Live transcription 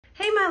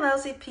Hey my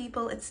lousy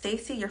people, it's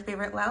Stacy, your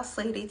favorite louse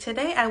lady.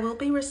 Today I will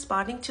be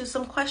responding to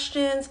some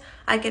questions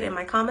I get in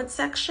my comment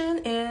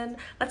section, and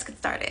let's get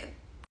started.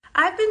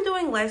 I've been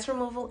doing lice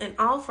removal in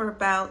all for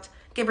about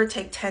give or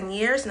take 10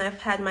 years, and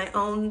I've had my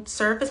own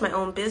service, my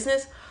own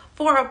business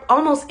for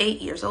almost 8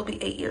 years. It'll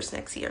be 8 years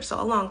next year,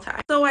 so a long time.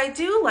 So I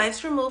do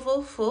lice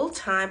removal full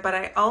time, but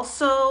I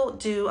also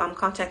do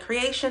content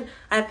creation.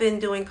 I've been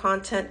doing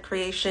content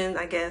creation,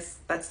 I guess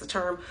that's the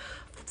term,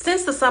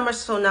 since the summer,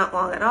 so not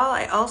long at all.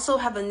 I also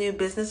have a new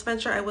business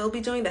venture I will be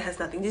doing that has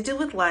nothing to do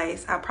with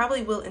lice. I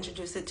probably will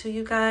introduce it to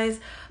you guys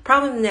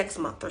probably the next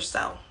month or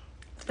so.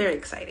 It's very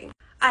exciting.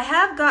 I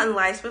have gotten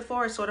lice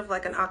before. It's sort of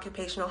like an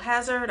occupational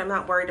hazard. I'm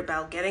not worried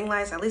about getting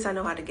lice. At least I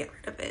know how to get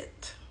rid of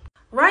it.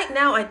 Right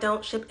now, I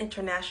don't ship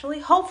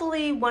internationally.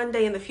 Hopefully, one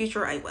day in the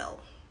future, I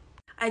will.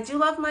 I do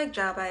love my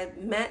job. I've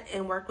met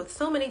and worked with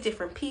so many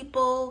different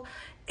people,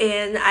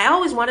 and I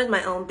always wanted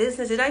my own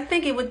business. Did I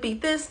think it would be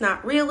this?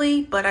 Not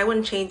really, but I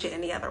wouldn't change it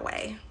any other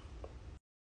way.